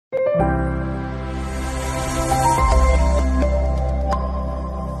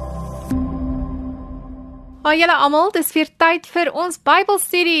Hallo julle almal, dis weer tyd vir ons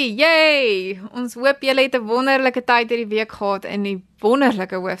Bybelstudie. Yay! Ons hoop julle het 'n wonderlike tyd hierdie week gehad in die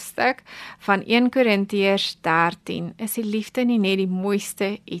wonderlike hoofstuk van 1 Korintiërs 13. Is die liefde nie net die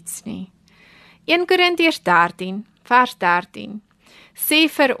mooiste iets nie? 1 Korintiërs 13, vers 13, sê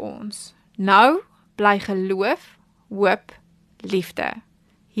vir ons, nou bly geloof, hoop, liefde.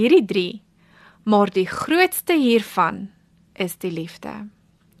 Hierdie 3, maar die grootste hiervan is die liefde.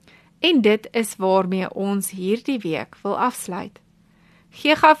 En dit is waarmee ons hierdie week wil afsluit.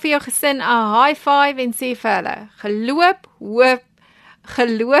 Gee gou vir jou gesin 'n high five en sê vir hulle,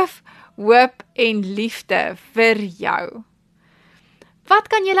 geloof, hoop en liefde vir jou. Wat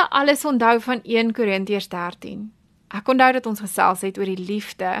kan julle alles onthou van 1 Korintiërs 13? Ek onthou dat ons gesels het oor die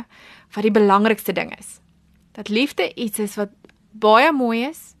liefde, wat die belangrikste ding is. Dat liefde iets is wat baie mooi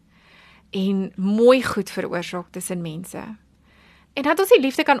is en mooi goed veroorsaak tussen mense. En dat ons die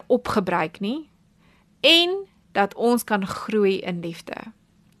liefde kan opgebruik nie, en dat ons kan groei in liefde.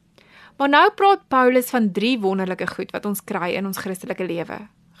 Maar nou praat Paulus van 3 wonderlike goed wat ons kry in ons Christelike lewe.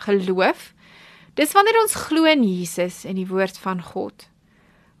 Geloof, dis wanneer ons glo in Jesus en die woord van God.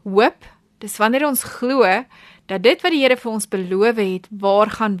 Hoop, dis wanneer ons glo dat dit wat die Here vir ons beloof het, waar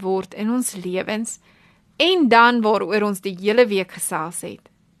gaan word in ons lewens, en dan waaroor ons die hele week gesels het,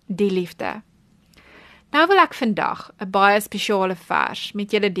 die liefde. Nou wil ek vandag 'n baie spesiale vers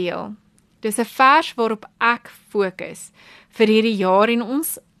met julle deel. Dis 'n vers waarop ek fokus vir hierdie jaar en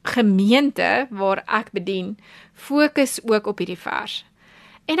ons gemeente waar ek bedien, fokus ook op hierdie vers.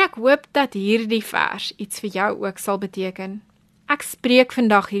 En ek hoop dat hierdie vers iets vir jou ook sal beteken. Ek spreek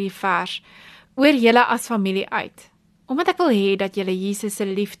vandag hierdie vers oor julle as familie uit, omdat ek wil hê dat julle Jesus se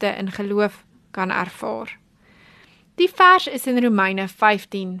liefde in geloof kan ervaar. Die vers is in Romeine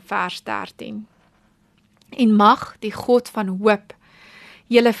 15 vers 13. En mag die God van hoop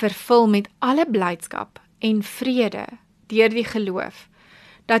julle vervul met alle blydskap en vrede deur die geloof,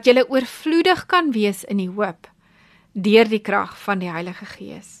 dat julle oorvloedig kan wees in die hoop, deur die krag van die Heilige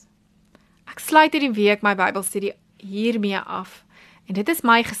Gees. Ek sluit hierdie week my Bybelstudie hiermee af, en dit is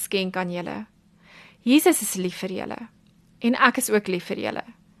my geskenk aan julle. Jesus is lief vir julle, en ek is ook lief vir julle.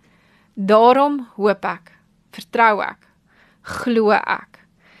 Daarom hoop ek, vertrou ek, glo ek,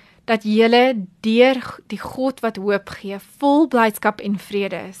 dat julle deur die God wat hoop gee, vol blydskap en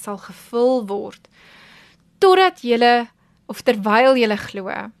vrede sal gevul word, totdat julle, of terwyl julle glo,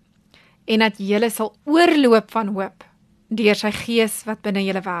 en dat julle sal oorloop van hoop, deur sy Gees wat binne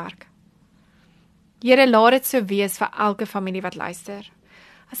julle werk. Here, laat dit so wees vir elke familie wat luister.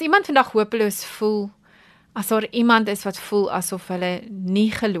 As iemand vandag hopeloos voel, as daar iemand is wat voel asof hulle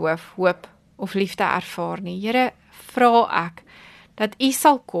nie geloof, hoop of liefde ervaar nie, Here, vra ek, dat U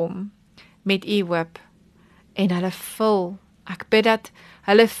sal kom met U hoop en hulle vul. Ek bid dat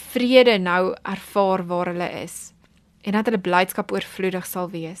hulle vrede nou ervaar waar hulle is en dat hulle blydskap oorvloedig sal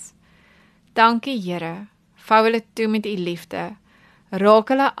wees. Dankie Here, vou hulle toe met U liefde, raak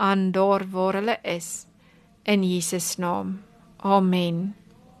hulle aan daar waar hulle is, in Jesus naam. Amen.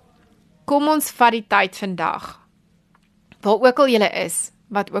 Kom ons vat die tyd vandag, waar ook al julle is,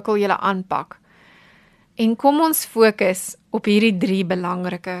 wat ook al julle aanpak, en kom ons fokus op hierdie 3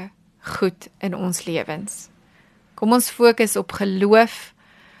 belangrike goed in ons lewens. Kom ons fokus op geloof,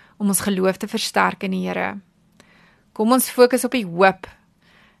 om ons geloof te versterk in die Here. Kom ons fokus op die hoop,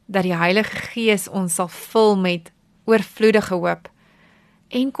 dat die Heilige Gees ons sal vul met oorvloedige hoop.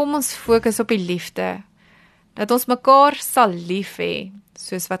 En kom ons fokus op die liefde, dat ons mekaar sal lief hê,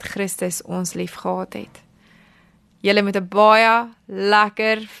 soos wat Christus ons lief gehad het. Julle moet 'n baie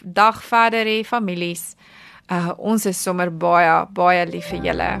lekker dag verder hê, families. Ons is sommer baie lief vir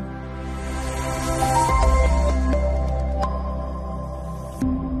julle.